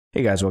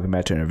Hey guys, welcome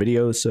back to another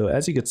video. So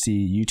as you can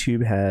see,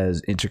 YouTube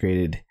has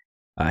integrated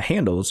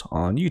handles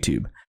on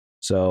YouTube.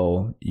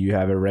 So you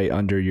have it right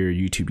under your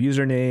YouTube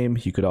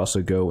username. You could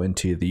also go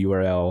into the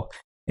URL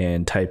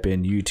and type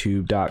in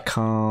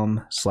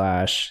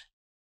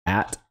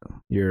youtube.com/@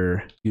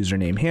 your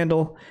username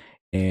handle,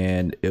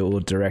 and it will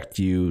direct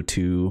you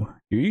to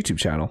your YouTube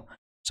channel.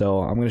 So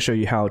I'm going to show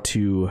you how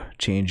to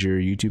change your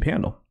YouTube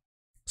handle.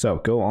 So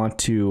go on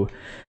to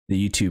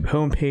the YouTube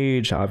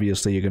homepage.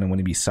 Obviously, you're going to want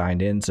to be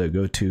signed in. So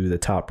go to the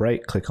top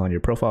right, click on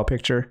your profile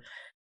picture,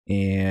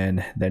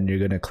 and then you're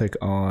going to click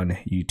on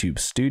YouTube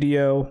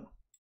Studio.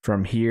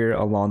 From here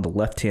along the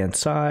left-hand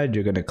side,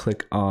 you're going to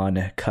click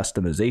on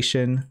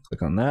customization.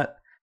 Click on that.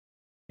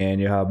 And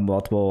you have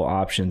multiple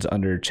options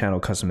under channel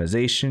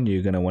customization.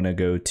 You're going to want to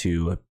go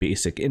to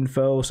basic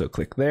info. So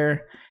click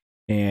there.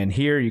 And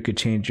here you could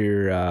change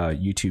your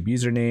YouTube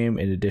username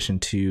in addition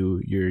to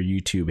your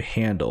YouTube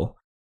handle.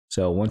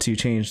 So once you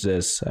change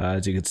this,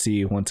 as you can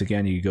see, once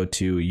again, you go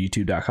to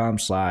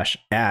youtube.com/@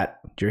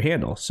 your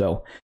handle.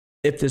 So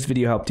if this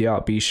video helped you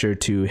out, be sure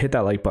to hit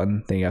that like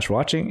button. Thank you guys for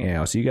watching, and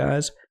I'll see you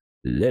guys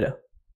later.